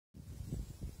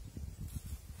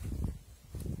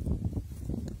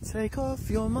Take off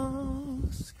your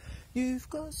mask, you've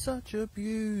got such a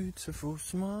beautiful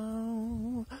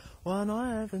smile, one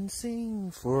I haven't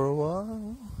seen for a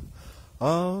while.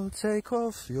 Oh, take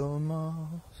off your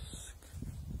mask.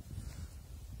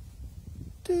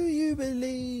 Do you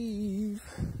believe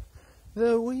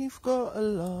that we've got a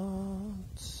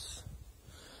lot?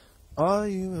 Are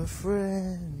you a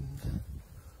friend,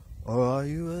 or are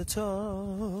you a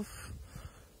tough?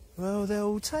 Well,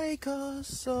 they'll take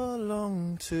us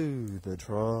along to the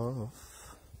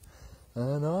trough.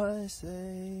 And I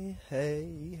say,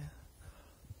 hey,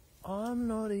 I'm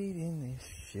not eating this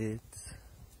shit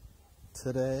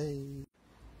today.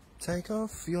 Take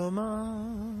off your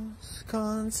mask,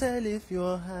 can't tell if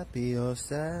you're happy or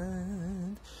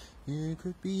sad. You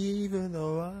could be evil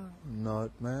though I'm not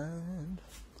mad.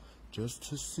 Just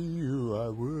to see you I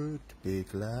would be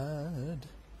glad.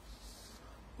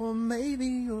 Or maybe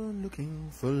you're looking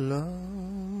for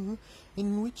love,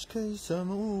 in which case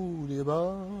I'm all the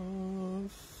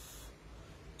above.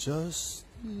 Just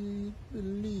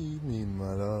believe me,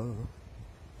 my love.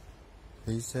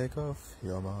 Please take off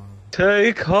your mask.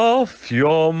 Take off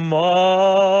your mask.